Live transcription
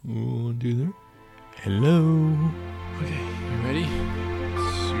do that. Hello. Okay, you ready?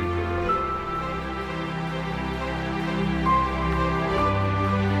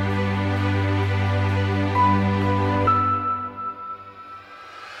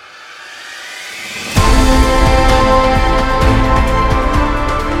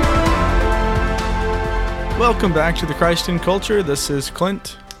 Welcome back to the Christ in Culture. This is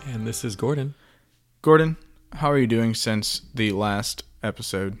Clint. And this is Gordon. Gordon, how are you doing since the last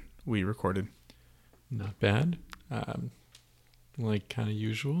episode we recorded? Not bad. Like kind of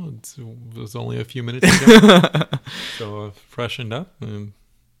usual. It was only a few minutes ago. So freshened up and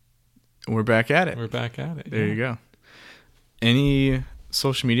we're back at it. we're back at it. There you go. Any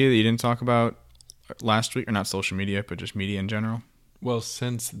social media that you didn't talk about last week? Or not social media, but just media in general? Well,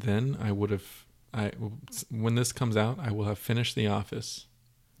 since then, when this comes out, I will have finished The Office.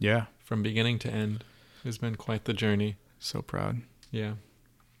 Yeah. From beginning to end. It's been quite the journey. So proud. Yeah.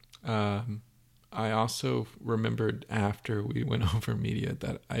 I also remembered after we went over media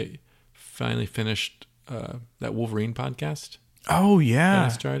that I finally finished that Wolverine podcast. Oh, That I yeah.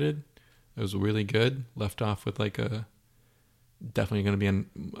 started. It was really good. Left off with like definitely going to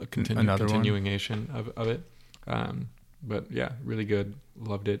be a continuation of it. But yeah, really good.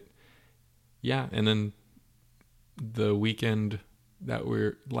 Loved it. Yeah, and then the weekend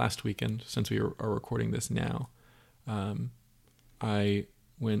last weekend, since we are recording this now, I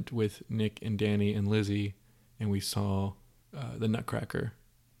went with Nick and Danny and Lizzie, and we saw the Nutcracker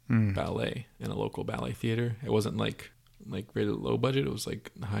ballet in a local ballet theater. It wasn't like rated low budget. It was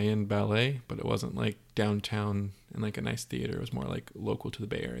like high-end ballet, but it wasn't like downtown in like a nice theater. It was more like local to the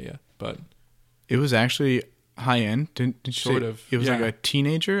Bay Area. But it was actually high-end. Did you sort say of. it was Yeah. like a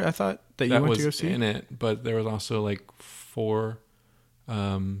teenager, I thought, that you went to go see? In it, but there was also like 4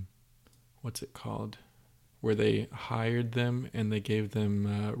 what's it called, where they hired them and they gave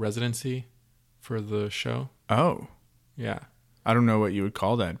them residency for the show. Oh. Yeah, I don't know what you would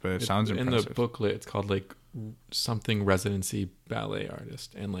call that, but it sounds impressive. In the booklet it's called like something residency ballet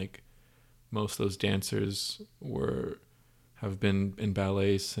artist, and like most of those dancers have been in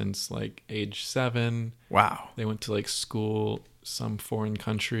ballet since like age 7. Wow. They went to like school, some foreign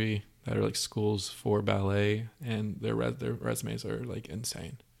country that are like schools for ballet, and their resumes are like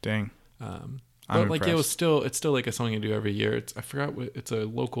insane. Dang. But like it's still like something you do every year. I forgot it's a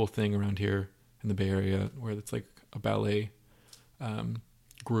local thing around here in the Bay Area where it's like a ballet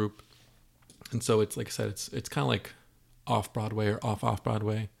group, and so it's like I said, it's kind of like off Broadway or off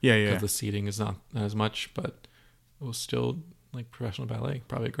Broadway. Yeah. Because the seating is not as much, but it was still like professional ballet.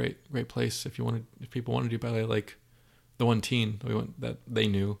 Probably a great place if people want to do ballet. Like the one teen that they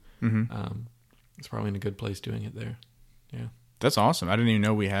knew, it's probably in a good place doing it there. Yeah, that's awesome. I didn't even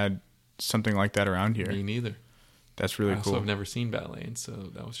know we had something like that around here. Me neither. That's really cool. I've never seen ballet, and so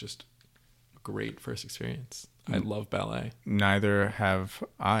that was just a great first experience. I love ballet. Neither have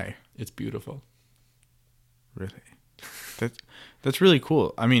I. It's beautiful. Really? That's really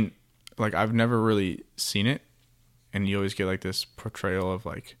cool. I mean, like I've never really seen it, and you always get like this portrayal of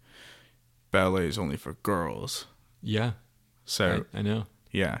like ballet is only for girls. Yeah. So I know.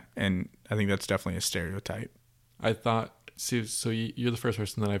 Yeah, and I think that's definitely a stereotype. I thought, so you're the first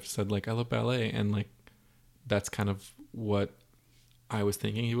person that I've said like I love ballet, and like that's kind of what I was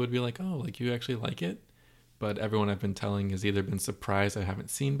thinking. He would be like, oh, like you actually like it. But everyone I've been telling has either been surprised I haven't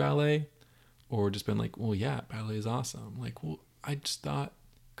seen ballet, or just been like, well, yeah, ballet is awesome. Like, well, I just thought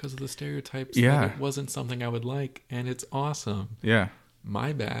because of the stereotypes that it wasn't something I would like, and it's awesome. Yeah.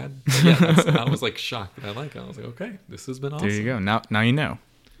 My bad. But yeah, I was like shocked that I like it. I was like, okay, this has been awesome. There you go. Now you know.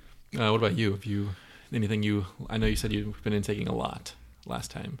 What about you? I know you said you've been intaking a lot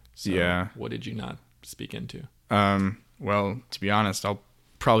last time. So yeah. What did you not speak into? Well, to be honest, I'll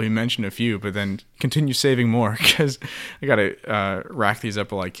probably mention a few, but then continue saving more because I got to rack these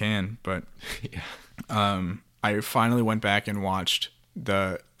up while I can. But yeah. I finally went back and watched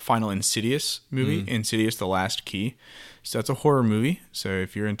the final Insidious movie, Insidious: The Last Key. So that's a horror movie. So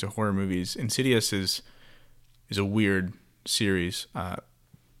if you're into horror movies, Insidious is a weird series,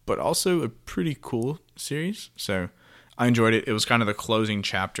 but also a pretty cool series. So I enjoyed it. It was kind of the closing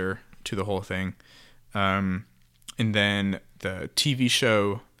chapter to the whole thing. And then the TV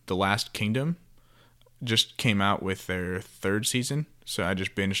show The Last Kingdom just came out with their 3rd season. So I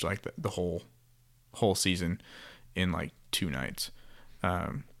just binged like the whole season in like 2 nights.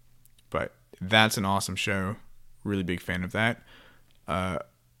 But that's an awesome show. Really big fan of that.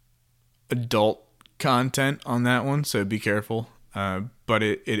 Adult content on that one, so be careful. But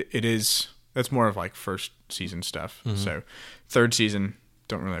it is, that's more of like first season stuff. So 3rd season,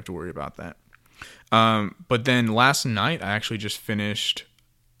 don't really have to worry about that. But then last night I actually just finished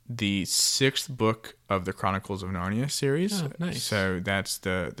the 6th book of the Chronicles of Narnia series. Oh, nice. So that's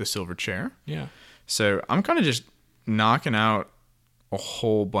the Silver Chair. Yeah. So I'm kind of just knocking out a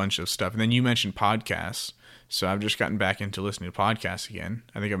whole bunch of stuff. And then you mentioned podcasts. So I've just gotten back into listening to podcasts again.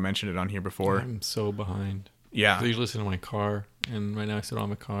 I think I mentioned it on here before. I'm so behind. Yeah. I usually listen to my car, and right now I sit on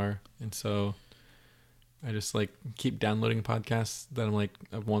my car, and so I just like keep downloading podcasts that I'm like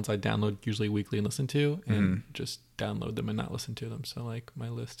ones I download usually weekly and listen to, and just download them and not listen to them. So like my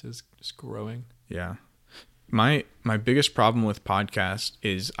list is just growing. Yeah. My biggest problem with podcasts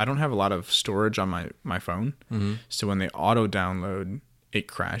is I don't have a lot of storage on my phone. Mm-hmm. So when they auto download, it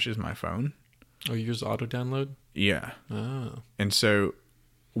crashes my phone. Oh, you use auto download? Yeah. Oh. And so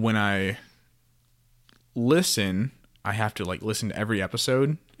when I listen, I have to like listen to every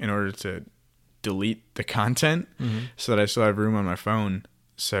episode in order to delete the content so that I still have room on my phone.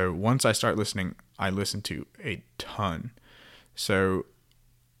 So once I start listening, I listen to a ton. So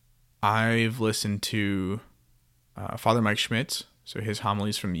I've listened to Father Mike Schmitz, so his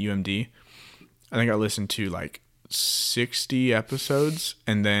homilies from UMD. I think I listened to like 60 episodes,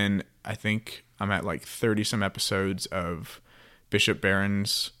 and then I think I'm at like 30 some episodes of Bishop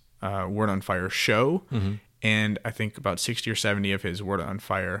Barron's Word on Fire show, and I think about 60 or 70 of his Word on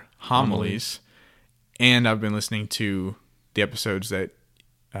Fire homilies. And I've been listening to the episodes that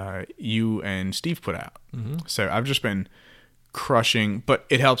you and Steve put out. So I've just been crushing, but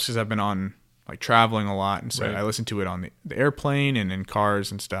it helps because I've been on like traveling a lot, and so I listen to it on the airplane and in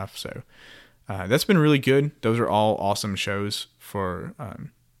cars and stuff. So that's been really good. Those are all awesome shows for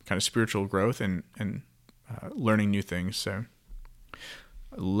kind of spiritual growth and learning new things. So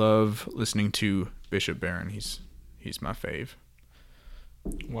I love listening to Bishop Barron. He's my fave.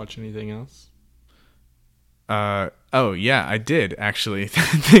 Watch anything else? Oh yeah, I did actually.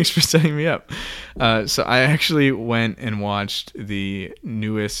 Thanks for setting me up. So I actually went and watched the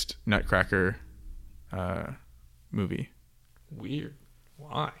newest Nutcracker movie. Weird.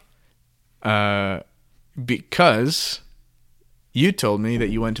 Why? Because you told me that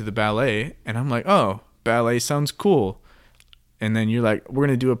you went to the ballet, and I'm like, oh, ballet sounds cool. And then you're like, we're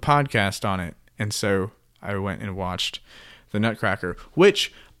gonna do a podcast on it, and so I went and watched the Nutcracker,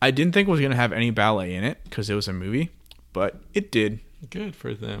 which I didn't think was going to have any ballet in it because it was a movie, but it did. Good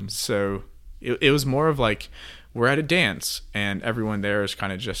for them. So it was more of like we're at a dance and everyone there is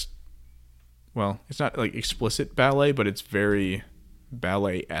kind of just, well, it's not like explicit ballet, but it's very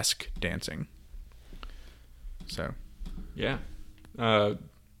ballet-esque dancing. So. Yeah. So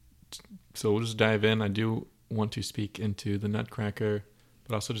we'll just dive in. I do want to speak into the Nutcracker,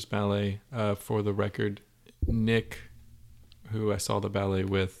 but also just ballet. For the record, Nick, who I saw the ballet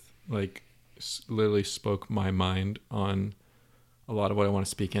with, like literally spoke my mind on a lot of what I want to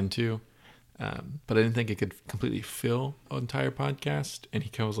speak into. But I didn't think it could completely fill an entire podcast. And he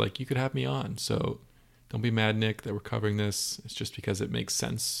kind of was like, you could have me on. So don't be mad, Nick, that we're covering this. It's just because it makes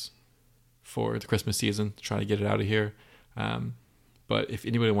sense for the Christmas season to try to get it out of here. But if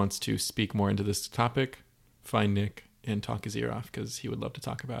anybody wants to speak more into this topic, find Nick and talk his ear off because he would love to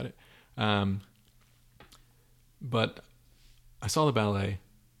talk about it. But I saw the ballet,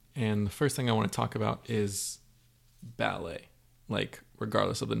 and the first thing I want to talk about is ballet, like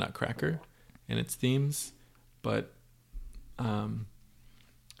regardless of the Nutcracker and its themes. But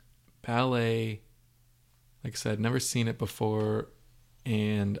ballet, like I said, never seen it before,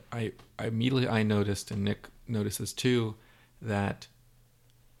 and I immediately noticed, and Nick noticed this too, that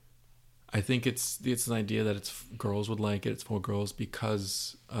I think it's an idea that it's girls would like it. It's for girls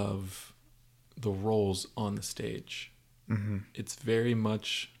because of the roles on the stage. Mm-hmm. It's very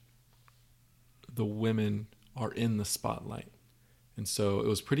much the women are in the spotlight. And so it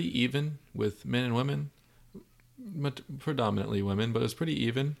was pretty even with men and women, predominantly women, but it was pretty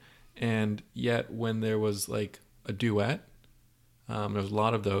even. And yet when there was like a duet, there was a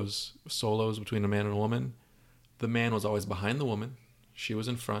lot of those solos between a man and a woman. The man was always behind the woman. She was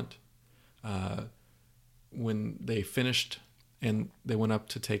in front. When they finished and they went up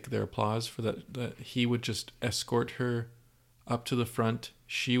to take their applause for that, he would just escort her up to the front.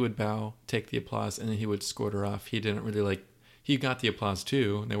 She would bow, take the applause, and then he would escort her off. He didn't really he got the applause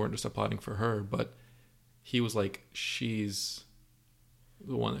too, and they weren't just applauding for her, but he was like, she's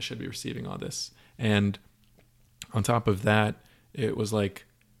the one that should be receiving all this. And on top of that, it was like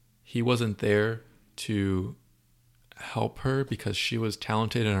he wasn't there to help her because she was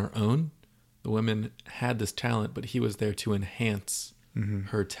talented in her own. The women had this talent, but he was there to enhance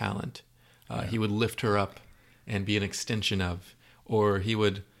her talent. He would lift her up and be an extension of, or he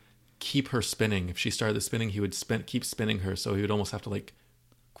would keep her spinning. If she started the spinning, he would keep spinning her. So he would almost have to like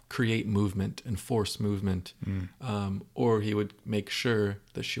create movement and force movement, or he would make sure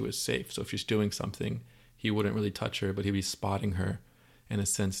that she was safe. So if she's doing something, he wouldn't really touch her, but he'd be spotting her in a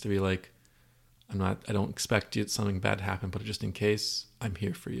sense to be like, I don't expect you something bad to happen, but just in case, I'm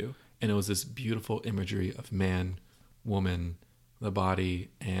here for you. And it was this beautiful imagery of man, woman, the body,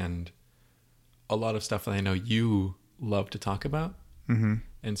 and a lot of stuff that I know you love to talk about. Mm-hmm.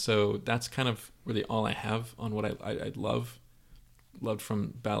 And so that's kind of really all I have on what I loved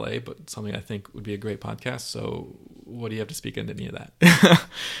from ballet, but something I think would be a great podcast. So what do you have to speak into any of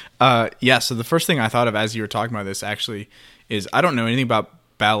that? Yeah, so the first thing I thought of as you were talking about this actually is I don't know anything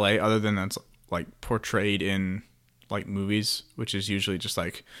about ballet other than that's like portrayed in like movies, which is usually just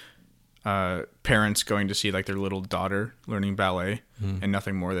like parents going to see like their little daughter learning ballet and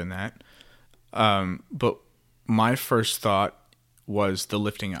nothing more than that. But my first thought was the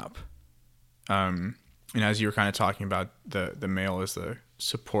lifting up. And as you were kind of talking about the male as the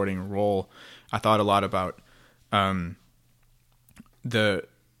supporting role, I thought a lot about the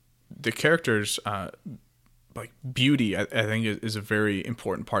characters' like beauty. I think is a very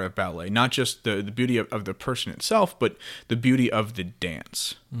important part of ballet. Not just the beauty of the person itself, but the beauty of the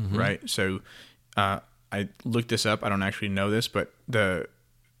dance, right? So I looked this up. I don't actually know this, but the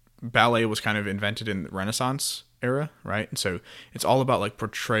ballet was kind of invented in the Renaissance era, right? And so it's all about like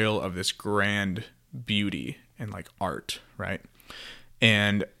portrayal of this grand beauty and like art, right?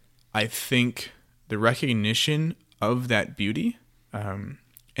 And I think the recognition of that beauty and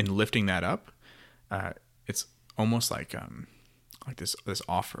lifting that up, it's almost like this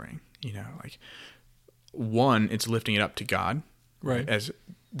offering, you know, like one, it's lifting it up to God, Right. As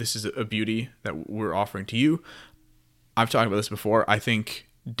this is a beauty that we're offering to you. I've talked about this before. I think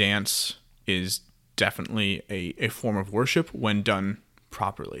dance is definitely a form of worship when done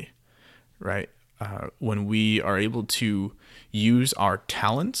properly, right? When we are able to use our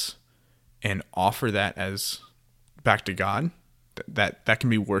talents and offer that as back to God, that can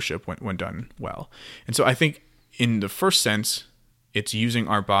be worship when done well. And so I think in the first sense, it's using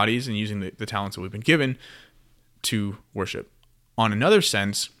our bodies and using the talents that we've been given to worship. On another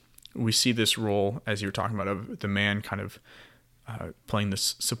sense, we see this role, as you were talking about, of the man kind of playing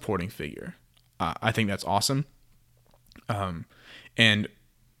this supporting figure. I think that's awesome. And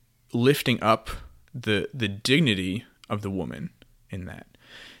lifting up the dignity of the woman in that.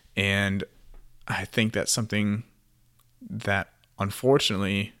 And I think that's something that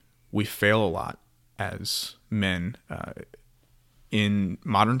unfortunately we fail a lot as men in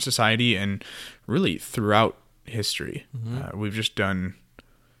modern society and really throughout history. We've just done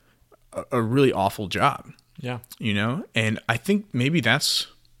a really awful job. Yeah. You know? And I think maybe that's,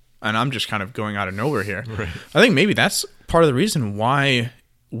 and I'm just kind of going out of nowhere here. Right. I think maybe that's part of the reason why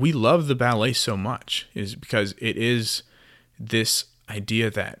we love the ballet so much, is because it is this idea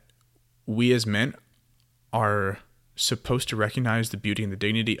that we as men are supposed to recognize the beauty and the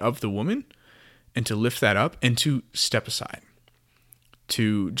dignity of the woman and to lift that up and to step aside.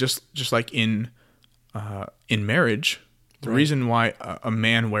 To just like in marriage, the reason why a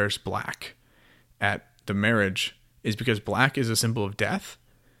man wears black at the marriage is because black is a symbol of death.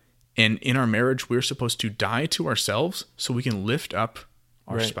 And in our marriage, we're supposed to die to ourselves so we can lift up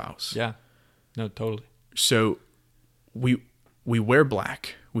our spouse. Yeah. No, totally. So we wear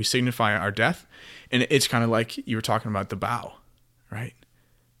black. We signify our death. And it's kind of like you were talking about the bow, right?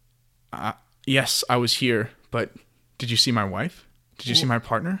 Yes, I was here, but did you see my wife? Did you see my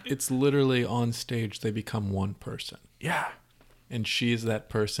partner? It's literally on stage, they become one person. Yeah. And she is that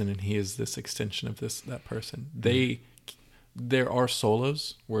person, and he is this extension of that person. There are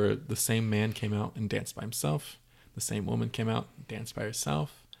solos where the same man came out and danced by himself. The same woman came out and danced by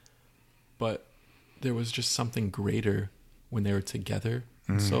herself. But there was just something greater when they were together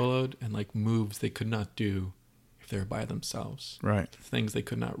and soloed, and like moves they could not do if they were by themselves. Right. Things they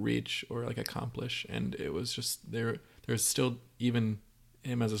could not reach or like accomplish. And it was just there's still even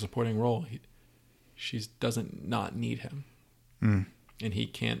him as a supporting role. She doesn't not need him. And he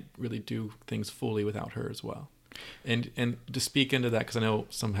can't really do things fully without her as well. And to speak into that, because I know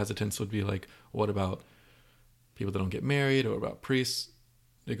some hesitance would be like, what about people that don't get married, or about priests?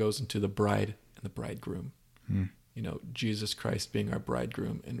 It goes into the bride and the bridegroom. You know, Jesus Christ being our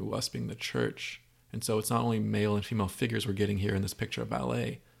bridegroom and us being the church. And so it's not only male and female figures we're getting here in this picture of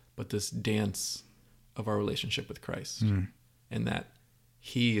ballet, but this dance of our relationship with Christ. And that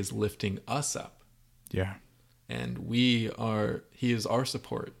he is lifting us up. Yeah. And he is our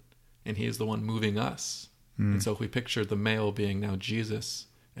support, and he is the one moving us. And so if we picture the male being now Jesus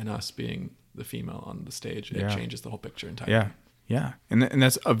and us being the female on the stage, it changes the whole picture entirely. Yeah. And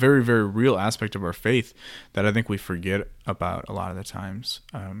that's a very, very real aspect of our faith that I think we forget about a lot of the times.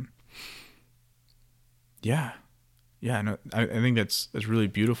 Yeah. Yeah. No, I think that's really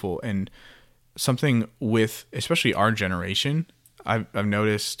beautiful. And something with, especially our generation, I've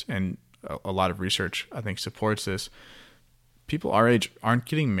noticed, and a lot of research, I think, supports this. People our age aren't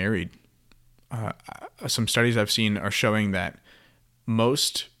getting married. Some studies I've seen are showing that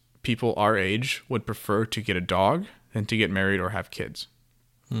most people our age would prefer to get a dog than to get married or have kids,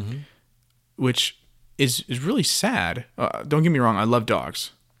 which is really sad. Don't get me wrong. I love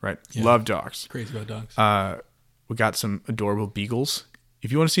dogs, right? Yeah. Love dogs. Crazy about dogs. We got some adorable beagles.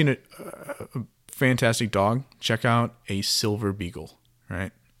 If you want to see a fantastic dog, check out a silver beagle,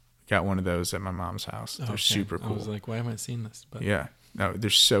 right? Got one of those at my mom's house. They're super cool. I was like, why haven't I seen this? But yeah, no, they're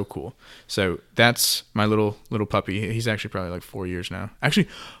so cool. So that's my little puppy. He's actually probably like 4 years now. Actually,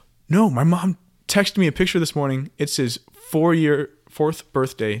 no, my mom texted me a picture this morning. It's his 4th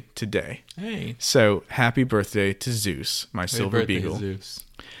birthday today. Hey. So happy birthday to Zeus, my silver beagle. Zeus.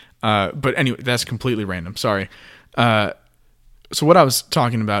 But anyway, that's completely random. Sorry. So what I was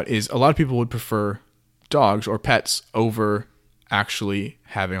talking about is a lot of people would prefer dogs or pets over actually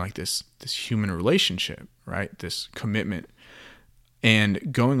having like this human relationship, right? This commitment.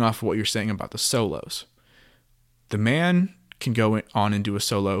 And going off of what you're saying about the solos, the man can go on and do a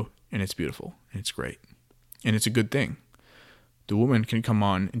solo, and it's beautiful and it's great and it's a good thing. The woman can come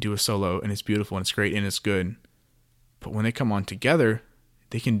on and do a solo, and it's beautiful and it's great and it's good. But when they come on together,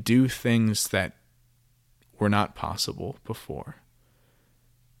 they can do things that were not possible before,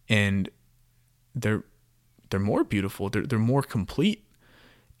 and they're more beautiful. They're more complete.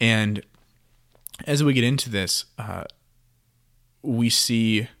 And as we get into this, we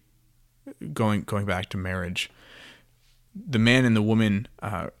see going back to marriage, the man and the woman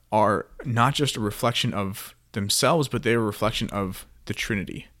are not just a reflection of themselves, but they're a reflection of the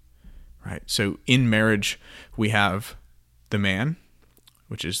Trinity, right? So in marriage, we have the man,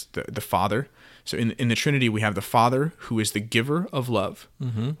 which is the Father. So in the Trinity, we have the Father, who is the giver of love.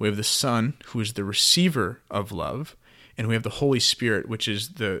 Mm-hmm. We have the Son, who is the receiver of love. And we have the Holy Spirit, which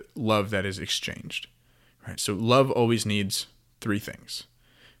is the love that is exchanged, right? So love always needs 3 things: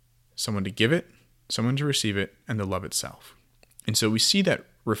 someone to give it, someone to receive it, and the love itself. And so we see that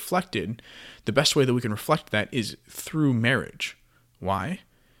reflected. The best way that we can reflect that is through marriage. Why?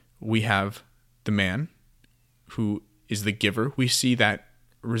 We have the man who is the giver. We see that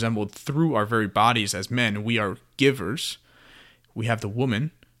resembled through our very bodies as men. We are givers. We have the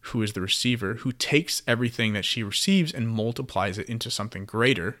woman who is the receiver, who takes everything that she receives and multiplies it into something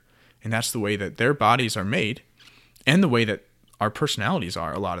greater. And that's the way that their bodies are made, and the way that our personalities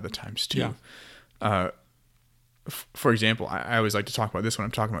are a lot of the times too. Yeah. For example, I always like to talk about this when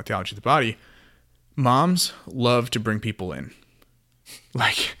I'm talking about theology of the body. Moms love to bring people in.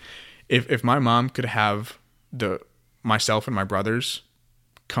 Like, if my mom could have myself and my brothers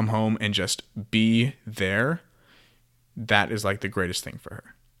come home and just be there, that is like the greatest thing for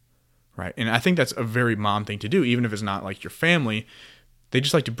her, right? And I think that's a very mom thing to do, even if it's not like your family. They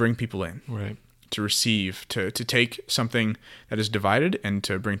just like to bring people in, right? To receive, to take something that is divided and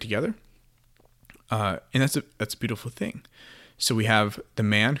to bring together. And that's a beautiful thing. So we have the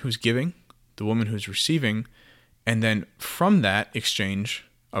man who's giving, the woman who's receiving, and then from that exchange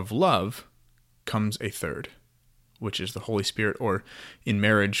of love comes a third, which is the Holy Spirit, or in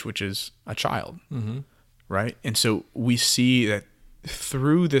marriage, which is a child, right? And so we see that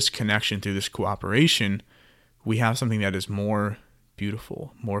through this connection, through this cooperation, we have something that is more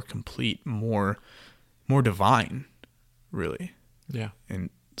beautiful, more complete, more divine, really. Yeah. And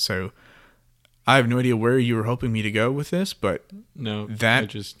so I have no idea where you were hoping me to go with this, but no,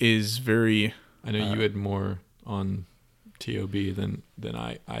 that is very... I know you had more on TOB than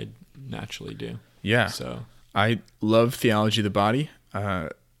I naturally do. Yeah. So I love theology of the body.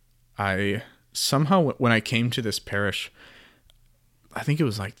 I somehow, when I came to this parish, I think it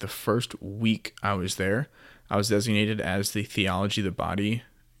was like the first week I was there, I was designated as the theology of the body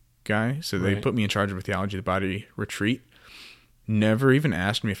guy. So they put me in charge of a theology of the body retreat. Never even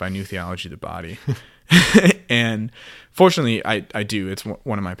asked me if I knew theology of the body. And fortunately, I do. It's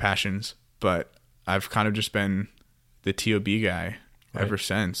one of my passions. But I've kind of just been the TOB guy ever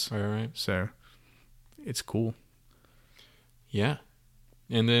since. Right. So it's cool. Yeah.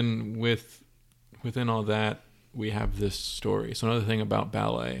 And then within all that, we have this story. So another thing about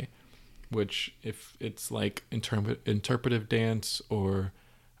ballet, which if it's like interpretive dance or,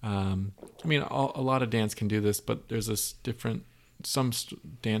 a lot of dance can do this, but there's this different,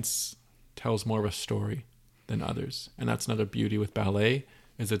 dance tells more of a story than others. And that's another beauty with ballet,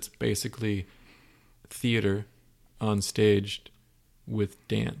 is it's basically theater on stage with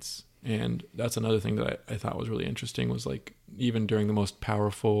dance. And that's another thing that I thought was really interesting, was like even during the most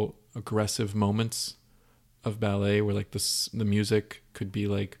powerful, aggressive moments of ballet where like the music could be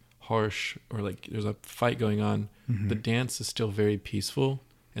like harsh or like there's a fight going on, the dance is still very peaceful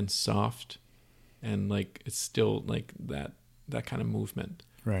and soft, and like it's still like that kind of movement.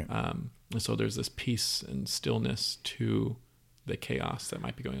 Right. And so there's this peace and stillness to the chaos that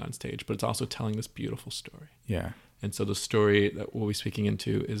might be going on stage, but it's also telling this beautiful story. Yeah. And so the story that we'll be speaking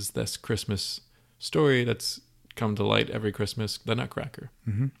into is this Christmas story that's come to light every Christmas, the Nutcracker,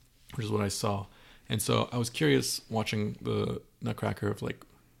 which is what I saw. And so I was curious watching the Nutcracker of like,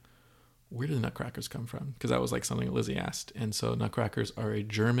 where did the Nutcrackers come from? Because that was like something Lizzie asked. And so Nutcrackers are a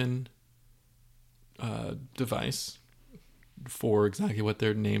German device for exactly what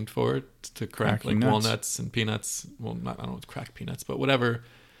they're named for, to crack Cracking like nuts. walnuts and peanuts. Well, not, I don't know what crack peanuts, but whatever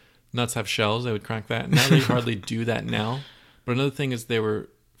nuts have shells, they would crack that. Now they hardly do that now. But another thing is they were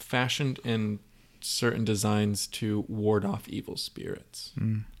fashioned in certain designs to ward off evil spirits.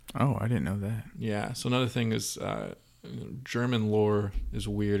 Oh, I didn't know that. Yeah. So another thing is German lore is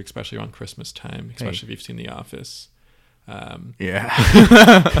weird, especially around Christmas time, especially if you've seen The Office.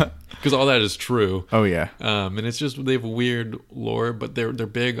 Yeah. Because all that is true. Oh yeah. And it's just, they have weird lore, but they're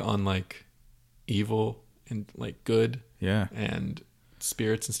big on like evil and like good Yeah. and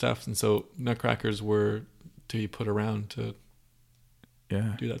spirits and stuff. And so Nutcrackers were to be put around to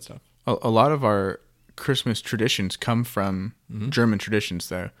Yeah. do that stuff. A lot of our Christmas traditions come from German traditions,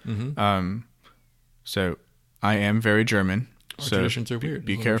 though. So I am very German. Our so traditions are weird.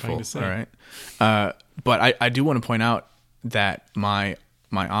 Be is what I'm trying careful. to say. All right. But I do want to point out that my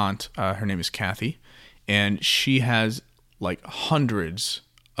aunt, her name is Kathy, and she has like hundreds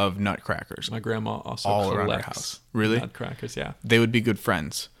of nutcrackers My grandma also all around her collects house. Really? Nutcrackers. Yeah. They would be good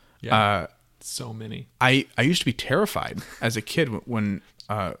friends. Yeah. So many. I used to be terrified as a kid when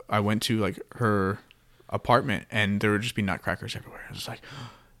I went to like her apartment and there would just be nutcrackers everywhere. It's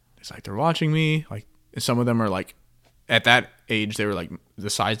like they're watching me. Like some of them are like, at that age they were like the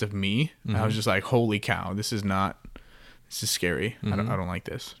size of me. I was just like, holy cow, this is scary. I don't like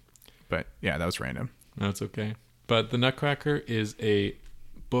this. But yeah, that was random. That's okay. But the Nutcracker is a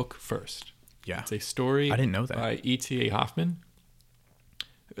book first. Yeah. It's a story. I didn't know that. By E.T.A. Hoffman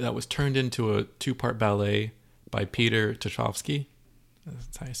that was turned into a 2-part ballet by Peter Tucholsky.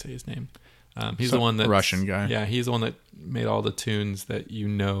 That's how you say his name. He's the one that Russian guy. Yeah, he's the one that made all the tunes that you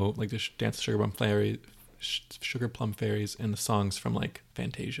know, like the Dance of Sugar Plum Fairies, and the songs from like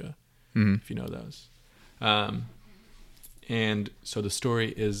Fantasia, if you know those. And so the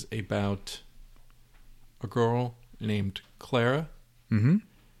story is about a girl named Clara, and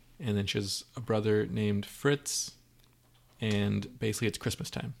then she has a brother named Fritz, and basically it's Christmas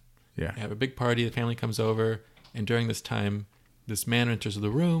time. Yeah. They have a big party, the family comes over, and during this time, this man enters the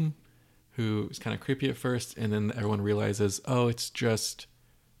room who is kind of creepy at first, and then everyone realizes, oh, it's just,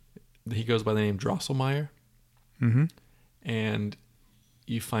 he goes by the name Drosselmeyer. And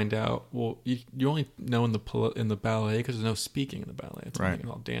you find out, well, you only know in the ballet because there's no speaking in the ballet. It's right.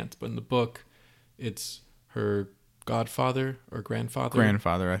 all dance. But in the book, it's her godfather or grandfather.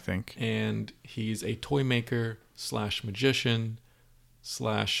 Grandfather, I think. And he's a toy maker / magician /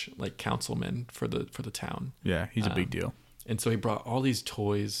 like councilman for the town. Yeah, he's a big deal. And so he brought all these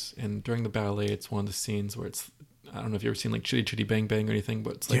toys, and during the ballet, it's one of the scenes where it's, I don't know if you've ever seen like Chitty Chitty Bang Bang or anything,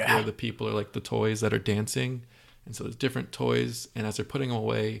 but it's like where the people are like the toys that are dancing. And so there's different toys, and as they're putting them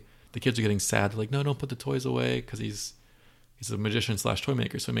away, the kids are getting sad. They're like, no, don't put the toys away, because he's a magician / toy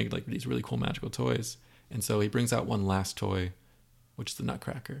maker, so he made like these really cool magical toys. And so he brings out one last toy, which is the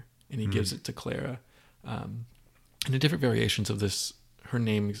Nutcracker, and he gives it to Clara. And the different variations of this, her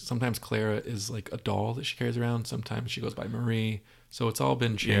name, sometimes Clara is like a doll that she carries around, sometimes she goes by Marie. So it's all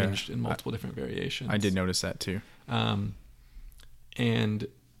been changed in multiple different variations. I did notice that too. And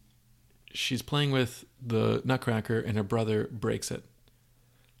she's playing with the Nutcracker, and her brother breaks it,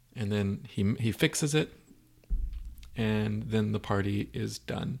 and then he fixes it, and then the party is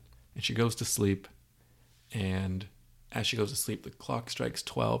done, and she goes to sleep. And as she goes to sleep, the clock strikes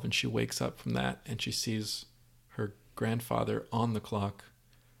 12, and she wakes up from that, and she sees her grandfather on the clock.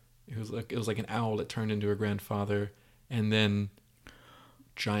 It was like an owl that turned into her grandfather, and then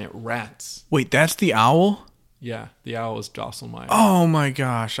giant rats. Wait, that's the owl? Yeah, the owl is Drosselmeyer. Oh my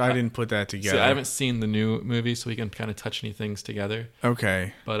gosh, I didn't put that together. See, I haven't seen the new movie, so we can kind of touch any things together.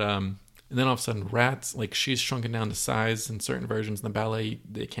 Okay. But and then all of a sudden, rats, like she's shrunken down to size in certain versions in the ballet,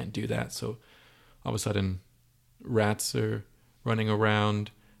 they can't do that. So all of a sudden, rats are running around.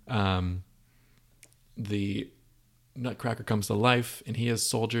 The Nutcracker comes to life, and he has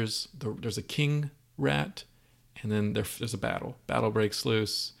soldiers. There's a king rat, and then there's a battle. Battle breaks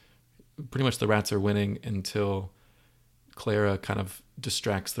loose. Pretty much the rats are winning until Clara kind of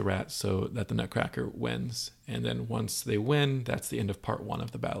distracts the rat so that the Nutcracker wins. And then once they win, that's the end of part 1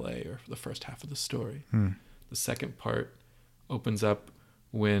 of the ballet, or the first half of the story. The second part opens up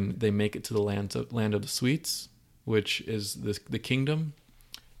when they make it to the land of the sweets, which is the kingdom.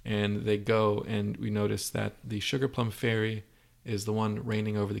 And they go, and we notice that the Sugar Plum Fairy is the one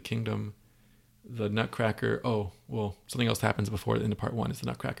reigning over the kingdom. The Nutcracker, something else happens before the end of part 1 is the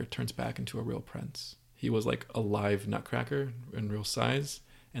Nutcracker turns back into a real prince. He was like a live Nutcracker in real size.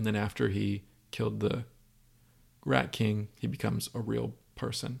 And then after he killed the Rat King, he becomes a real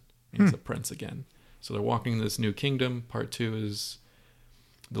person. And he's a prince again. So they're walking this new kingdom. Part 2 is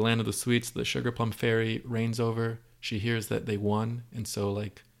the land of the sweets. The Sugar Plum Fairy reigns over. She hears that they won. And so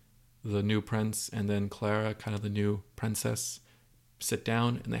like the new prince and then Clara, kind of the new princess, sit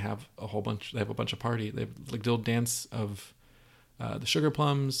down and they have a bunch of party. They have like little dance of the sugar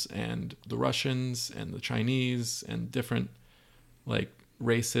plums and the Russians and the Chinese and different like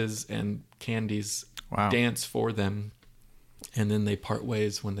races and candies dance for them. And then they part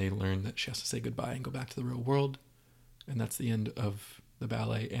ways when they learn that she has to say goodbye and go back to the real world. And that's the end of the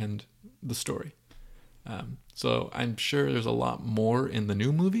ballet and the story. So I'm sure there's a lot more in the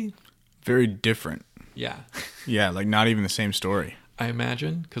new movie. Very different. Yeah. Yeah, like not even the same story. I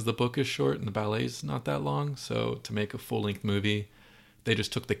imagine, because the book is short and the ballet's not that long. So to make a full-length movie, they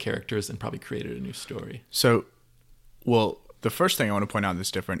just took the characters and probably created a new story. So, well, the first thing I want to point out that's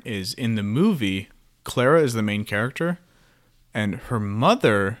different is in the movie, Clara is the main character, and her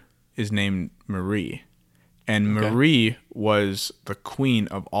mother is named Marie. And Marie was the queen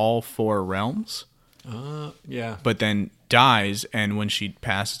of all 4 realms. Yeah. But then dies, and when she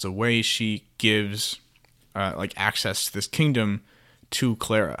passes away, she gives like access to this kingdom to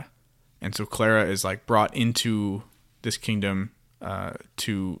Clara. And so Clara is like brought into this kingdom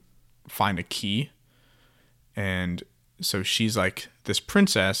to find a key. And so she's like this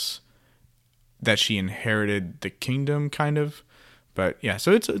princess that she inherited the kingdom kind of. But yeah,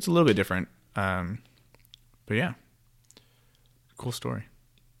 so it's a little bit different. But yeah, cool story.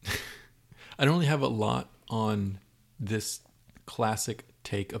 I don't really have a lot on this classic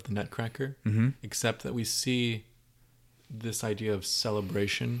take of the Nutcracker, except that we see this idea of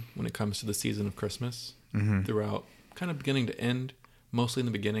celebration when it comes to the season of Christmas throughout, kind of beginning to end, mostly in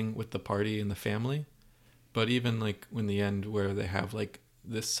the beginning with the party and the family, but even like in the end where they have like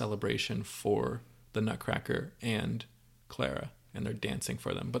this celebration for the Nutcracker and Clara, and they're dancing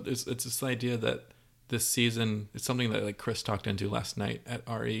for them. But it's this idea that this season, it's something that like Chris talked into last night at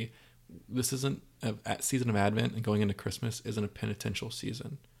RE. This isn't a season of Advent, and going into Christmas isn't a penitential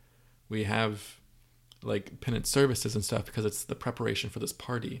season. We have like penance services and stuff because it's the preparation for this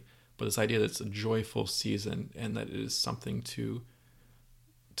party. But this idea that it's a joyful season and that it is something to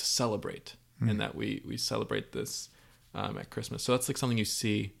celebrate, and that we celebrate this at Christmas. So that's like something you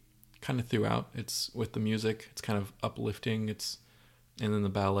see kind of throughout. It's with the music, it's kind of uplifting. And then the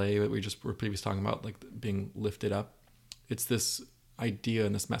ballet that we were previously talking about, like being lifted up. It's this idea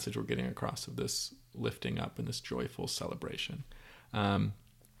and this message we're getting across of this lifting up and this joyful celebration. And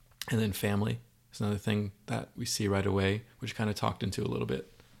then family is another thing that we see right away, which kind of talked into a little bit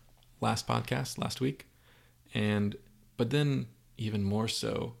last week. But then even more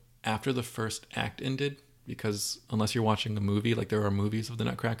so after the first act ended, because unless you're watching a movie, like there are movies of the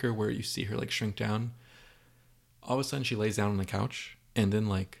Nutcracker where you see her like shrink down, all of a sudden she lays down on the couch and then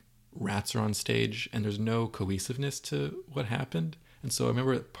like rats are on stage and there's no cohesiveness to what happened. And so I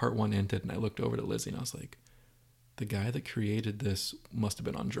remember part 1 ended and I looked over to Lizzie and I was like, the guy that created this must have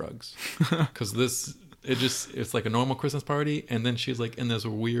been on drugs, because it's like a normal Christmas party and then she's like in this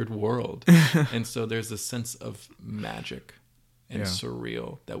weird world. And so there's this sense of magic and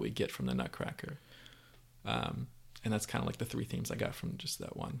surreal that we get from the Nutcracker. And that's kind of like the 3 themes I got from just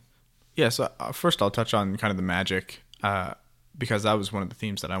that one. Yeah, so first I'll touch on kind of the magic, because that was one of the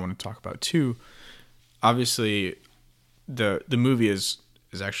themes that I want to talk about too. Obviously, the movie is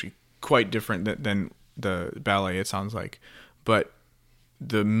actually quite different than the ballet, it sounds like. But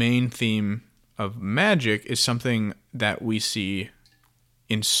the main theme of magic is something that we see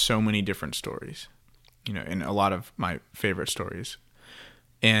in so many different stories, in a lot of my favorite stories.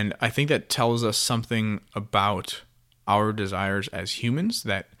 And I think that tells us something about our desires as humans,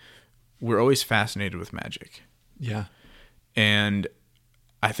 that we're always fascinated with magic. Yeah. And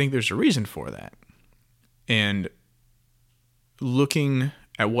I think there's a reason for that. And looking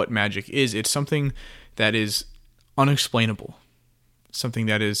at what magic is, it's something that is unexplainable, something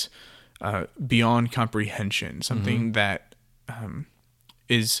that is beyond comprehension, something that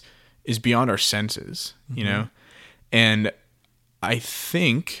is beyond our senses, you know? And I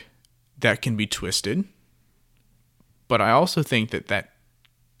think that can be twisted. But I also think that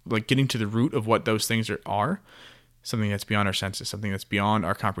like getting to the root of what those things are something that's beyond our senses, something that's beyond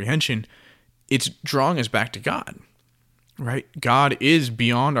our comprehension, it's drawing us back to God, right? God is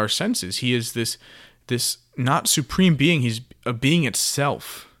beyond our senses. He is this not supreme being. He's a being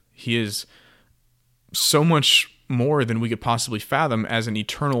itself. He is so much more than we could possibly fathom as an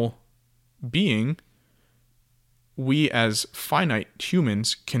eternal being. We as finite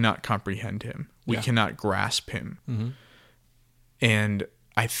humans cannot comprehend him. We cannot grasp him. Mm-hmm. And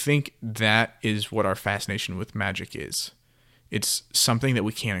I think that is what our fascination with magic is. It's something that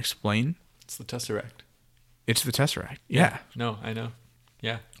we can't explain. It's the Tesseract. It's the Tesseract. Yeah. No, I know.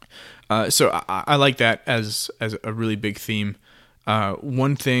 Yeah. So I like that as a really big theme.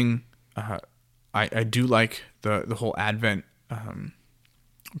 One thing I do like the whole Advent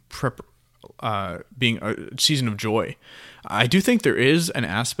being a season of joy. I do think there is an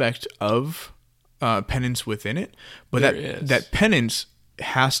aspect of penance within it, but that penance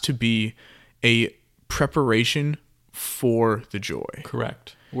has to be a preparation for the joy.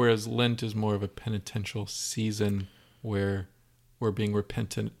 Correct. Whereas Lent is more of a penitential season where we're being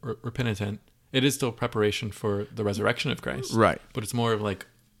repentant. It is still preparation for the resurrection of Christ. Right. But it's more of like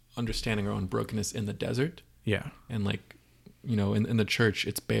understanding our own brokenness in the desert. Yeah. And like, in the church,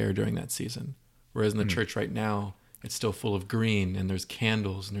 it's bare during that season. Whereas in the church right now, it's still full of green and there's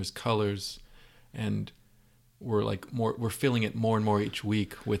candles and there's colors, and we're feeling it more and more each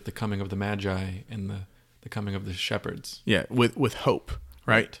week with the coming of the Magi and the coming of the shepherds. Yeah, with hope,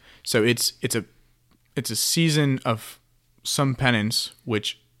 right? So it's a season of some penance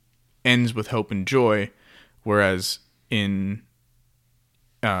which ends with hope and joy, whereas in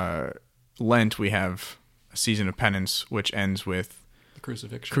Lent we have a season of penance which ends with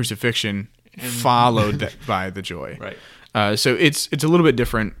the crucifixion followed by the joy. Right. So it's a little bit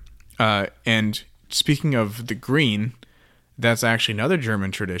different. And speaking of the green, that's actually another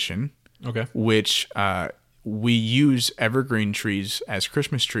German tradition. Okay. Which we use evergreen trees as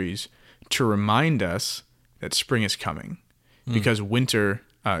Christmas trees to remind us that spring is coming, because winter.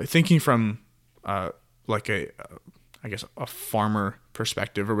 Thinking from like I guess a farmer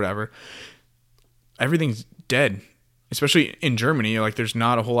perspective or whatever, everything's dead, especially in Germany. Like there's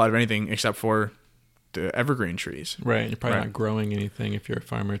not a whole lot of anything except for the evergreen trees. Right. You're probably not growing anything if you're a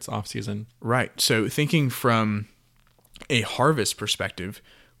farmer. It's off season. Right. So thinking from a harvest perspective,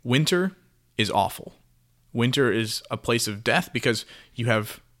 winter is awful. Winter is a place of death because you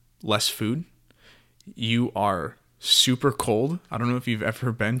have less food. You are super cold. I don't know if you've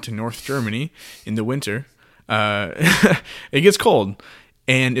ever been to North Germany in the winter. It gets cold.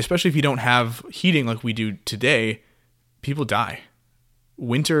 And especially if you don't have heating like we do today, people die.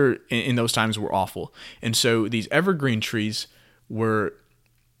 Winter in those times were awful. And so these evergreen trees were,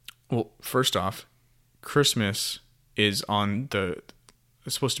 well, first off, Christmas is on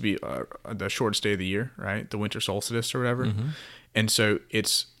it's supposed to be the shortest day of the year, right? The winter solstice or whatever. Mm-hmm. And so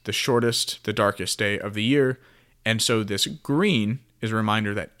it's the shortest, the darkest day of the year. And so this green is a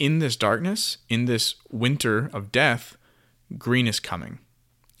reminder that in this darkness, in this winter of death, green is coming.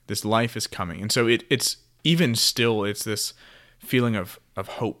 This life is coming. And so it's even still, it's this feeling of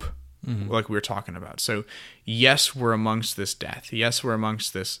hope, like we were talking about. So yes, we're amongst this death. Yes, we're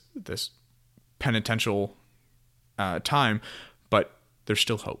amongst this penitential time, but there's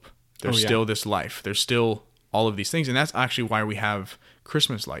still hope. There's still this life. There's still all of these things. And that's actually why we have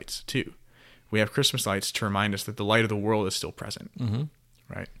Christmas lights too. We have Christmas lights to remind us that the light of the world is still present. Mm-hmm.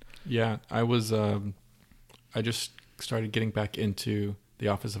 Right. Yeah. I just started getting back into the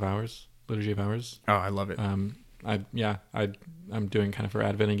Office of Hours, Liturgy of Hours. Oh, I love it. I'm doing kind of for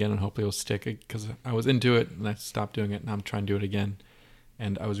Advent again, and hopefully it'll stick, because I was into it and I stopped doing it, and I'm trying to do it again.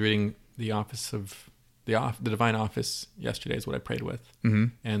 And I was reading the Divine Office yesterday is what I prayed with.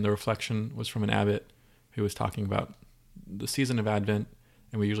 Mm-hmm. And the reflection was from an abbot who was talking about the season of Advent.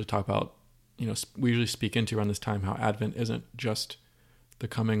 And we usually talk about, we usually speak into around this time how Advent isn't just the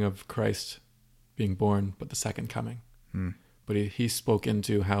coming of Christ being born, but the second coming. Mm. But he spoke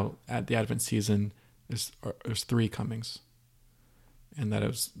into how at the Advent season there's three comings. And that it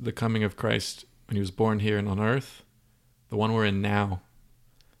was the coming of Christ when he was born here and on earth, the one we're in now,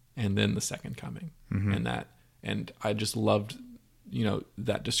 and then the second coming. Mm-hmm. And I just loved,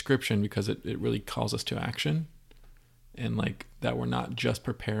 that description, because it really calls us to action. And like that we're not just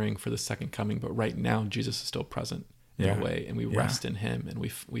preparing for the second coming, but right now Jesus is still present in a way, and we rest in him, and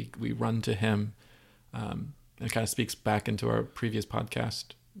we run to him. And it kind of speaks back into our previous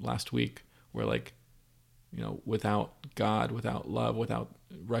podcast last week, where like, without God, without love, without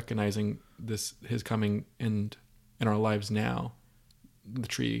recognizing his coming and in our lives now, the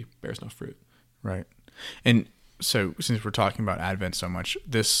tree bears no fruit. Right. And so since we're talking about Advent so much,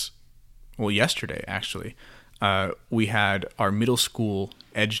 yesterday actually, we had our middle school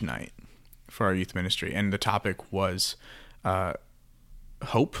Edge night for our youth ministry. And the topic was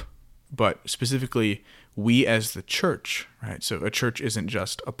hope, but specifically we as the church, right? So a church isn't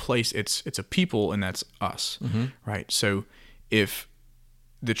just a place, it's a people, and that's us, right? So if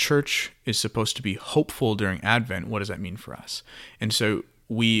the church is supposed to be hopeful during Advent, what does that mean for us? And so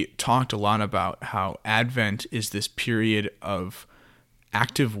we talked a lot about how Advent is this period of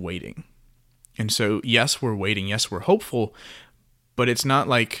active waiting. And so, yes, we're waiting. Yes, we're hopeful, but it's not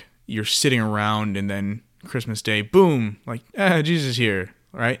like you're sitting around and then Christmas Day, boom, like, Jesus is here,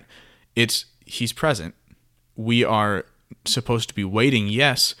 right? He's present. We are supposed to be waiting,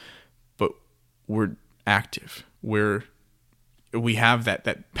 yes, but we're active. We have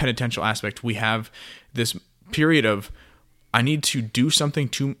that penitential aspect. We have this period of, I need to do something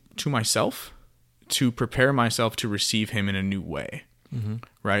to myself to prepare myself to receive him in a new way,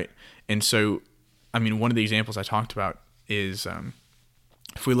 right? And so, I mean, one of the examples I talked about is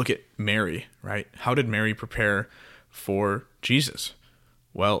if we look at Mary, right? How did Mary prepare for Jesus?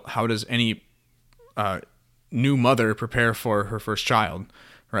 Well, how does any new mother prepare for her first child,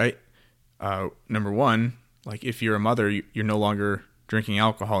 right? Number one, like if you're a mother, you're no longer drinking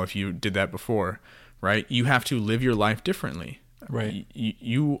alcohol if you did that before, right? You have to live your life differently. Right.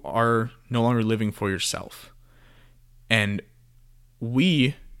 You are no longer living for yourself. And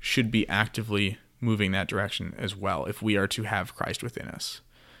we should be actively moving that direction as well if we are to have Christ within us,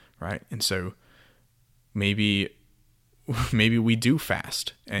 right? And so maybe we do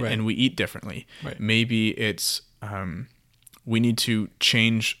fast and we eat differently. Right. Maybe it's we need to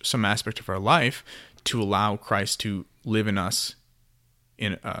change some aspect of our life to allow Christ to live in us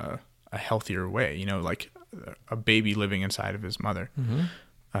in a healthier way, like a baby living inside of his mother.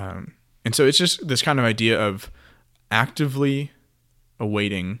 And so it's just this kind of idea of actively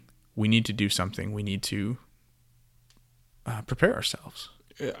awaiting. We need to do something. We need to prepare ourselves.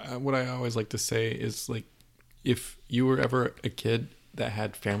 What I always like to say is, like, if you were ever a kid that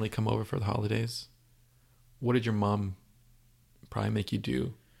had family come over for the holidays, what did your mom probably make you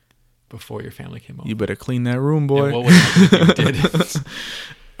do before your family came over? You better clean that room, boy. And what was it you did?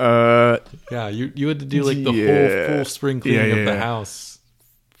 Yeah, you had to do like the whole full spring cleaning of the house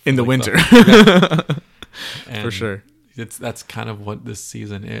in the winter. For sure. That's kind of what this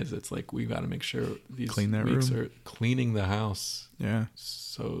season is. It's like we got to make sure these weeks are cleaning the house. Yeah.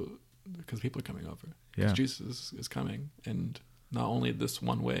 So because people are coming over. Yeah. Jesus is coming, and not only this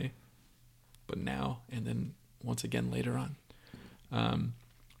one way, but now and then once again later on.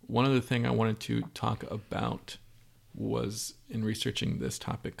 One other thing I wanted to talk about was in researching this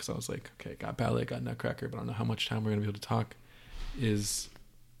topic, because I was like, okay, got ballet, got Nutcracker, but I don't know how much time we're going to be able to talk, is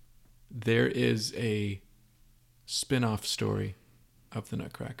there is a spin-off story of the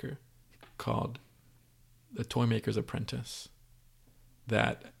Nutcracker called The Toymaker's Apprentice,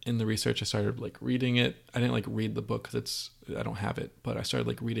 that in the research I started like reading it. I didn't like read the book because I don't have it, but I started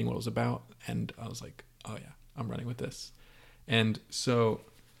like reading what it was about, and I was like, oh yeah, I'm running with this. And so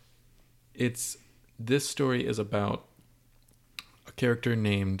this story is about a character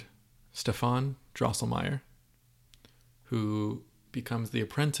named Stefan Drosselmeyer, who becomes the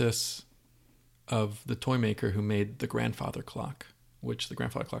apprentice of the toy maker who made the grandfather clock, which the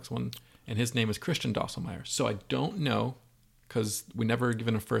grandfather clock's one, and his name is Christian Drosselmeyer. So I don't know, because we never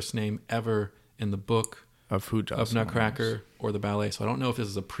given a first name ever in the book of Nutcracker or the ballet. So I don't know if this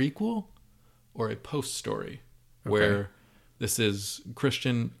is a prequel or a post story, where this is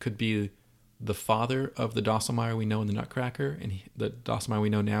Christian could be the father of the Drosselmeyer we know in the Nutcracker, and the Drosselmeyer we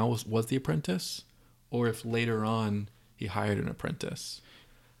know now was the apprentice, or if later on he hired an apprentice.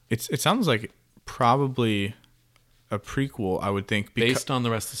 It sounds like probably a prequel, I would think. Based on the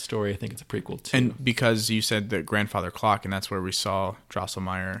rest of the story, I think it's a prequel too. And because you said the grandfather clock, and that's where we saw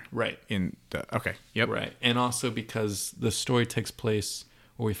Drosselmeyer. Right. Yep. Right. And also because the story takes place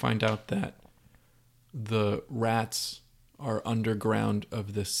where we find out that the rats are underground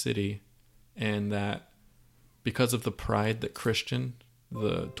of this city, and that because of the pride that Christian,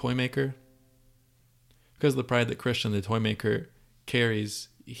 the toy maker carries,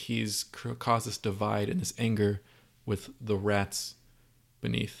 he's caused this divide and this anger with the rats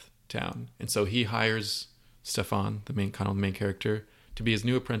beneath town. And so he hires Stefan, the main character, to be his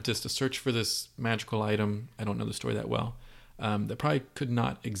new apprentice to search for this magical item. I don't know the story that well. That probably could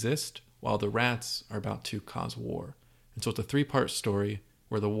not exist while the rats are about to cause war. And so it's a 3-part story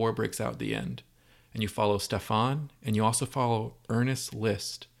where the war breaks out at the end. And you follow Stefan, and you also follow Ernest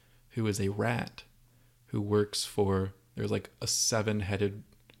List, who is a rat who works for, there's like a 7-headed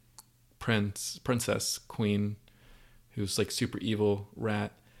princess queen who's like super evil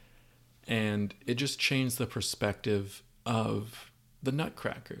rat. And it just changed the perspective of the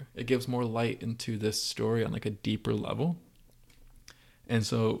Nutcracker. It gives more light into this story on like a deeper level. And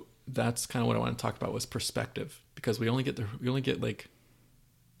so that's kind of what I want to talk about was perspective, because we only get like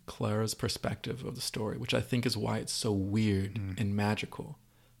Clara's perspective of the story, which I think is why it's so weird and magical.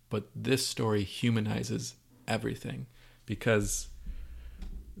 But this story humanizes everything, because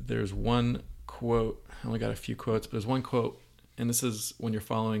there's one quote, I only got a few quotes, but there's one quote, and this is when you're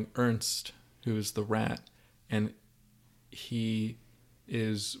following Ernst, who's the rat, and he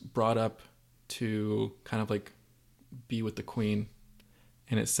is brought up to kind of like be with the queen.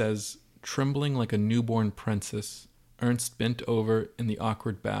 And it says, trembling like a newborn princess, Ernst bent over in the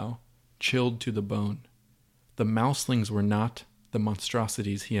awkward bow, chilled to the bone. The mouselings were not the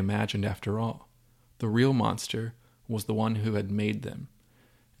monstrosities he imagined after all. The real monster was the one who had made them.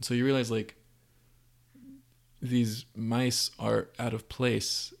 And so you realize, like, these mice are out of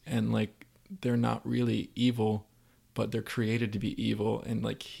place, and like they're not really evil, but they're created to be evil. And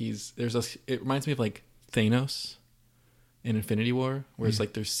like it reminds me of like Thanos in Infinity War, where it's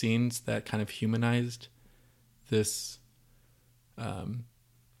like there's scenes that kind of humanized this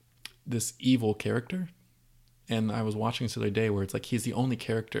this evil character. And I was watching this the other day where it's like he's the only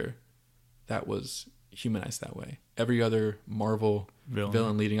character that was humanized that way. Every other Marvel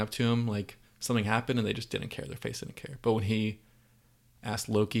villain leading up to him, like something happened and they just didn't care. Their face didn't care. But when he asked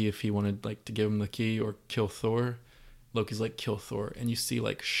Loki if he wanted like to give him the key or kill Thor, Loki's like, kill Thor. And you see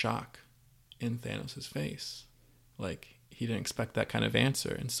like shock in Thanos' face. Like he didn't expect that kind of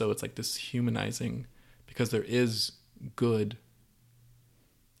answer. And so it's like this humanizing, because there is good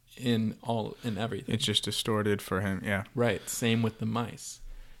in everything. It's just distorted for him. Yeah. Right. Same with the mice.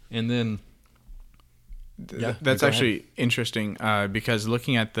 And then that's actually interesting, because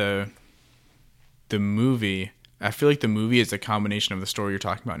looking at the movie, I feel like the movie is a combination of the story you're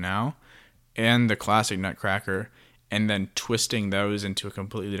talking about now and the classic Nutcracker, and then twisting those into a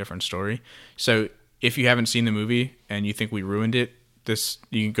completely different story. So if you haven't seen the movie and you think we ruined it,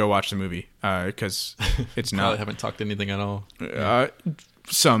 you can go watch the movie, because it's not. Probably haven't talked anything at all.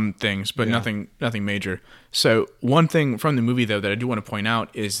 Some things, but nothing major. So one thing from the movie, though, that I do want to point out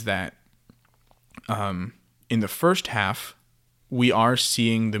is that in the first half, we are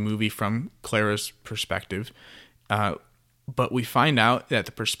seeing the movie from Clara's perspective, but we find out that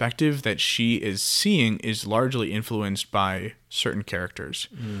the perspective that she is seeing is largely influenced by certain characters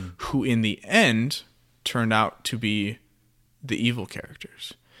who in the end turned out to be the evil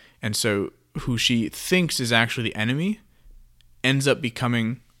characters. And so who she thinks is actually the enemy ends up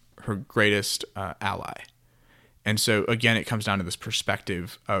becoming her greatest ally. And so again, it comes down to this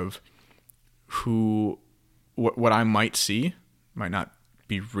perspective of what I might see might not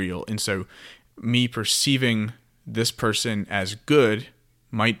be real. And so me perceiving this person as good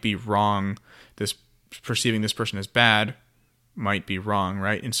might be wrong. Perceiving this person as bad might be wrong,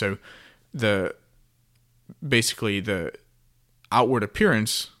 right? And so basically the outward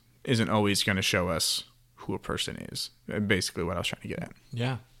appearance isn't always going to show us who a person is. Basically what I was trying to get at.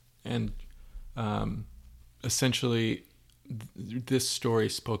 Yeah. And essentially this story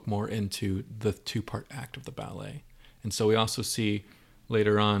spoke more into the 2-part act of the ballet. And so we also see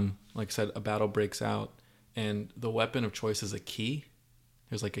later on, like I said, a battle breaks out and the weapon of choice is a key.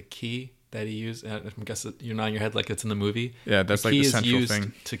 There's like a key that he used. I guess you're nodding your head like it's in the movie. Yeah, that's like the central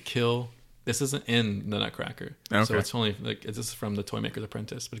thing. To kill. This isn't in the Nutcracker. Okay. So it's only like, this is from the Toymaker's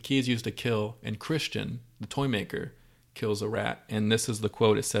Apprentice. But a key is used to kill, and Christian, the Toymaker, kills a rat. And this is the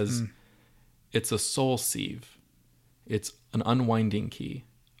quote. It says, it's a soul sieve. It's an unwinding key,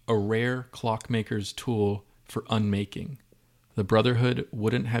 a rare clockmaker's tool for unmaking. The Brotherhood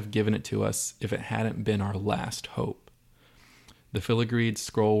wouldn't have given it to us if it hadn't been our last hope. The filigreed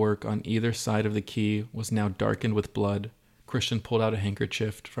scrollwork on either side of the key was now darkened with blood. Christian pulled out a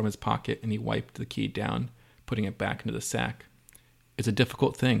handkerchief from his pocket and he wiped the key down, putting it back into the sack. It's a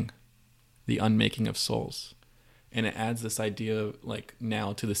difficult thing, the unmaking of souls. And it adds this idea, like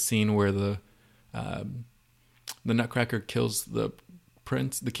now, to the scene where the Nutcracker kills the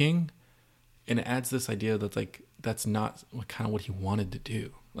king, and it adds this idea that like that's not kind of what he wanted to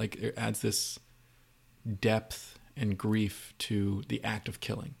do. Like it adds this depth and grief to the act of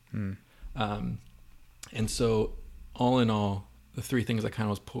killing. And so all in all, the 3 things I kind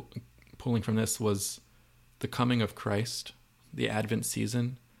of was pulling from this was the coming of Christ, the Advent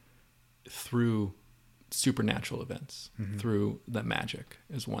season, through supernatural events, through the magic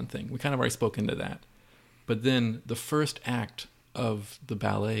is one thing. We kind of already spoke into that. But then the first act of the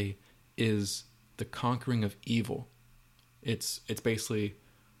ballet is the conquering of evil. It's basically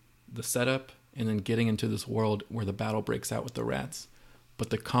the setup and then getting into this world where the battle breaks out with the rats.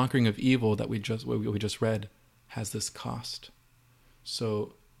 But the conquering of evil that we just read has this cost.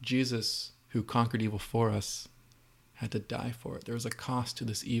 So Jesus, who conquered evil for us, had to die for it. There was a cost to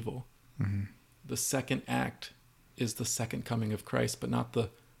this evil. Mm-hmm. The second act is the second coming of Christ, but not the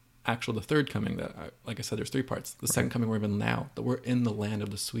third coming. That, like I said, there's three parts. The second coming, we're in now. That we're in the land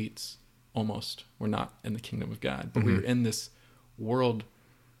of the sweets. Almost, we're not in the kingdom of God, but we're in this world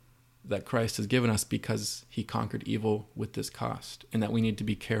that Christ has given us because he conquered evil with this cost, and that we need to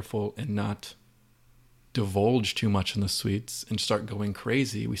be careful and not divulge too much in the sweets and start going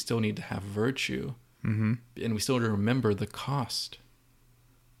crazy. We still need to have virtue, and we still need to remember the cost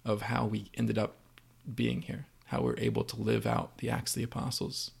of how we ended up being here, how we're able to live out the Acts of the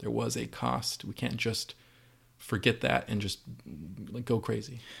Apostles. There was a cost. We can't just forget that and just like go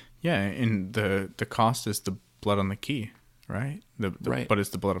crazy. Yeah, and the cost is the blood on the key, right? Right. But it's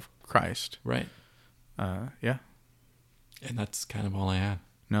the blood of Christ. Right. Yeah. And that's kind of all I had.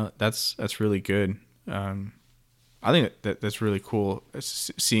 No, that's really good. I think that's really cool,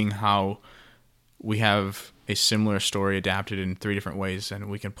 seeing how we have a similar story adapted in three different ways,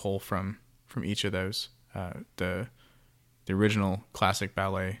 and we can pull from each of those. The original classic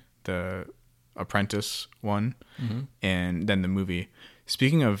ballet, the Apprentice one, and then the movie.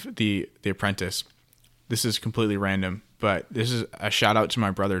 Speaking of the Apprentice, this is completely random, but this is a shout out to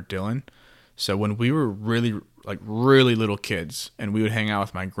my brother Dylan. So when we were really little kids and we would hang out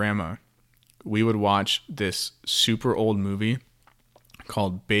with my grandma, we would watch this super old movie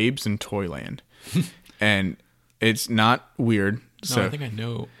called Babes in Toyland. And it's not weird. No, I think I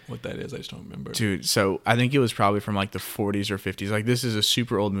know what that is. I just don't remember. Dude, so I think it was probably from like the 40s or 50s. Like, this is a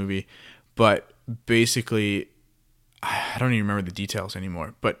super old movie, but basically, I don't even remember the details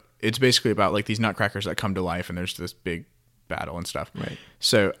anymore, but it's basically about like these nutcrackers that come to life and there's this big battle and stuff. Right.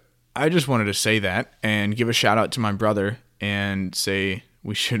 So I just wanted to say that and give a shout out to my brother and say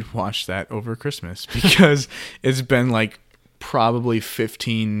we should watch that over Christmas, because it's been like probably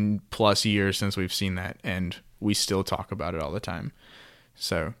 15 plus years since we've seen that, and we still talk about it all the time.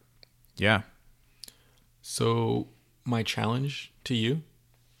 So, yeah. So my challenge to you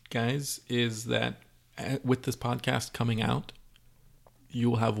guys is that with this podcast coming out, you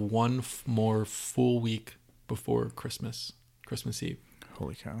will have one more full week before Christmas Eve.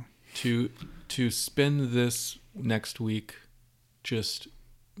 Holy cow. To spend this next week, just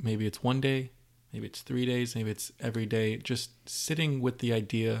maybe it's one day, maybe it's 3 days, maybe it's every day, just sitting with the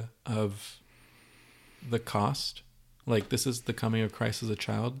idea of the cost. Like, this is the coming of Christ as a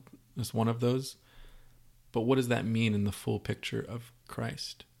child. It's one of those. But what does that mean in the full picture of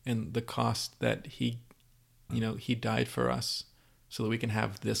Christ and the cost that he died for us so that we can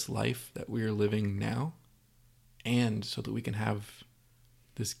have this life that we are living now, and so that we can have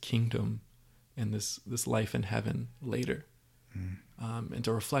this kingdom and this life in heaven later. And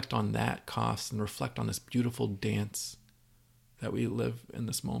to reflect on that cost and reflect on this beautiful dance that we live in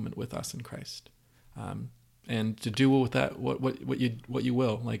this moment with us in Christ. And to do with that what you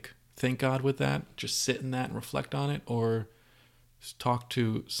will, like, thank God with that, just sit in that and reflect on it, or talk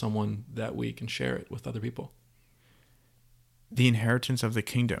to someone that week and share it with other people. The inheritance of the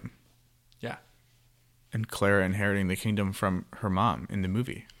kingdom. Yeah. And Clara inheriting the kingdom from her mom in the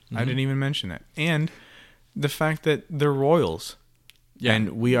movie. I didn't even mention that. And the fact that they're royals. Yeah.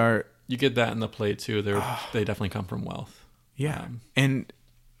 And we are... You get that in the play too. They definitely come from wealth. Yeah. And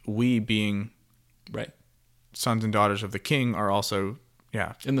we, being right, sons and daughters of the king, are also...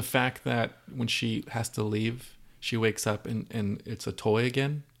 Yeah. And the fact that when she has to leave, she wakes up and it's a toy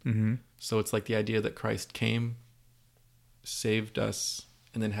again. Mm-hmm. So it's like the idea that Christ came, saved us,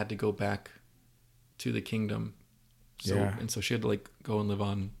 and then had to go back to the kingdom. So, yeah. And so she had to like go and live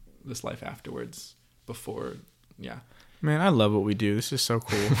on this life afterwards before. Yeah. Man, I love what we do. This is so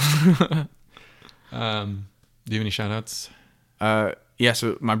cool. Do you have any shout outs? Yeah.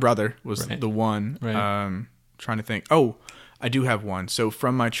 So my brother was Right. the one, Right. Trying to think. Oh, I do have one. So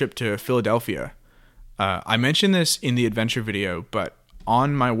from my trip to Philadelphia, I mentioned this in the adventure video, but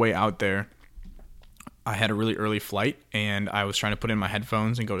on my way out there, I had a really early flight and I was trying to put in my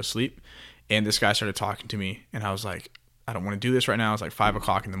headphones and go to sleep. And this guy started talking to me and I was like, I don't want to do this right now. It's like 5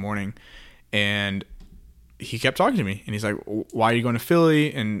 o'clock in the morning. And he kept talking to me and he's like, why are you going to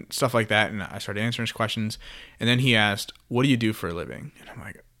Philly and stuff like that? And I started answering his questions. And then he asked, what do you do for a living? And I'm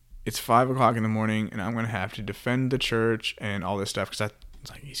like, it's 5 o'clock in the morning and I'm going to have to defend the church and all this stuff. Cause it's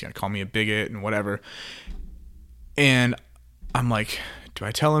like, he's going to call me a bigot and whatever. And I'm like, do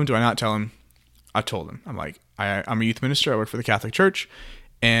I tell him? Do I not tell him? I told him, I'm like, I'm a youth minister. I work for the Catholic Church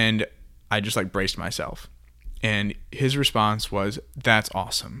and I just like braced myself. And his response was, "That's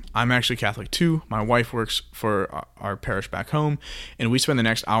awesome. I'm actually Catholic too. My wife works for our parish back home, and we spend the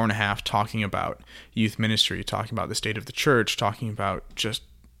next hour and a half talking about youth ministry, talking about the state of the church, talking about just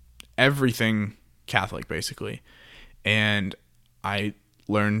everything Catholic, basically." And I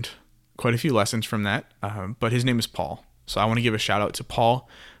learned quite a few lessons from that, but his name is Paul. So I want to give a shout out to Paul.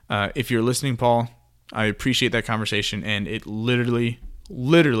 If you're listening, Paul, I appreciate that conversation, and it literally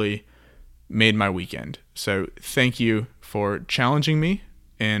made my weekend. So thank you for challenging me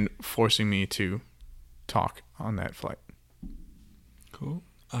and forcing me to talk on that flight. Cool.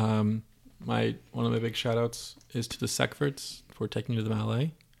 One of my big shout outs is to the Seckfords for taking me to the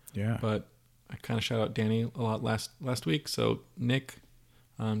ballet. Yeah. But I kind of shout out Danny a lot last week. So Nick,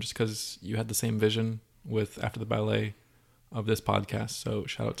 just because you had the same vision with After the Ballet of this podcast. So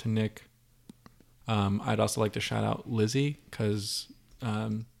shout out to Nick. I'd also like to shout out Lizzie because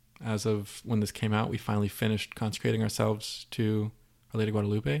as of when this came out, we finally finished consecrating ourselves to Our Lady of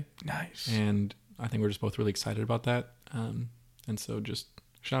Guadalupe. Nice. And I think we're just both really excited about that. And so just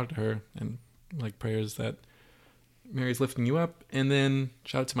shout out to her and like prayers that Mary's lifting you up. And then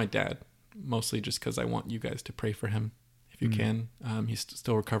shout out to my dad, mostly just because I want you guys to pray for him if you can. He's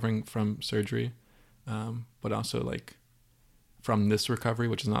still recovering from surgery, but also like from this recovery,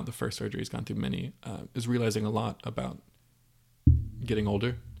 which is not the first surgery he's gone through, many, is realizing a lot about getting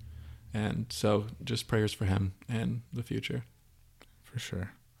older. And so just prayers for him and the future. For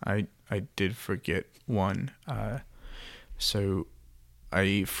sure. I did forget one. So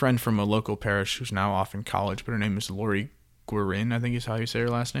a friend from a local parish who's now off in college, but her name is Lori Guerin, I think is how you say her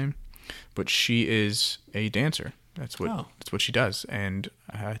last name. But she is a dancer. That's what she does. And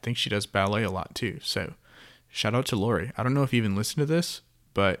I think she does ballet a lot too. So shout out to Lori. I don't know if you even listen to this,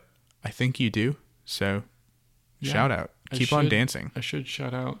 but I think you do. So shout out. Keep on dancing. I should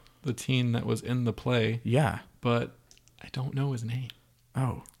shout out the teen that was in the play. Yeah. But I don't know his name.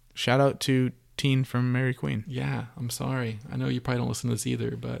 Oh, shout out to teen from Mary Queen. Yeah, I'm sorry. I know you probably don't listen to this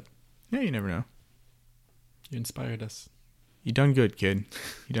either, but yeah, you never know. You inspired us. You done good, kid.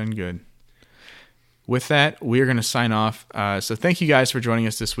 You done good. With that, we are going to sign off. So thank you guys for joining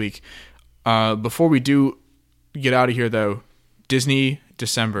us this week. Before we do get out of here, though, Disney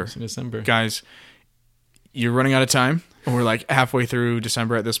December. Guys, you're running out of time. We're like halfway through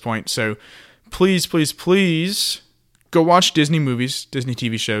December at this point. So please, please, please go watch Disney movies, Disney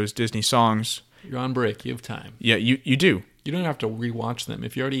TV shows, Disney songs. You're on break. You have time. Yeah, you do. You don't have to rewatch them.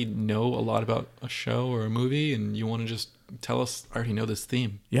 If you already know a lot about a show or a movie and you want to just tell us, I already know this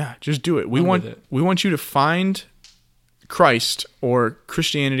theme. Yeah, just do it. We want you to find Christ or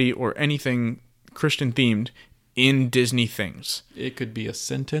Christianity or anything Christian themed in Disney things. It could be a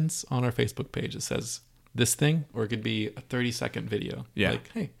sentence on our Facebook page that says this thing, or it could be a 30-second video. Yeah.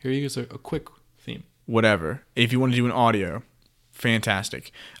 Like, hey, here you go, a quick theme. Whatever. If you want to do an audio,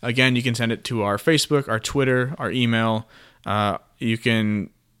 fantastic. Again, you can send it to our Facebook, our Twitter, our email. You can...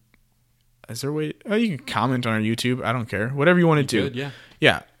 Is there a way? Oh, you can comment on our YouTube. I don't care. Whatever you want to do. Good, yeah.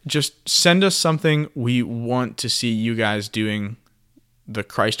 Yeah. Just send us something. We want to see you guys doing the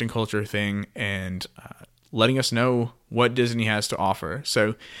Christ and culture thing and letting us know what Disney has to offer.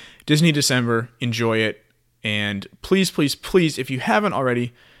 So Disney December, enjoy it. And please, please, please, if you haven't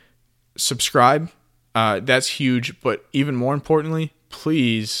already, subscribe. That's huge. But even more importantly,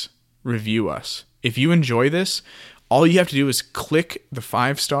 please review us. If you enjoy this, all you have to do is click the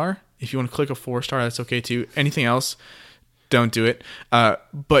 5-star. If you want to click a 4-star, that's okay too. Anything else, don't do it.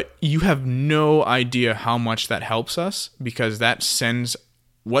 But you have no idea how much that helps us, because that sends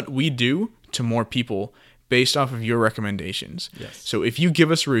what we do to more people based off of your recommendations. Yes. So if you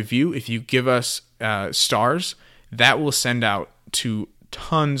give us a review, if you give us stars, that will send out to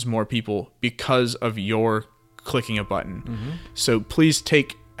tons more people because of your clicking a button. Mm-hmm. So please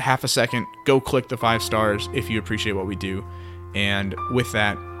take half a second, go click the 5 stars if you appreciate what we do. And with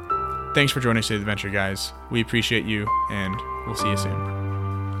that, thanks for joining us today, Adventure guys. We appreciate you, and we'll see you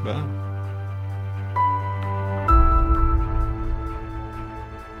soon. Bye.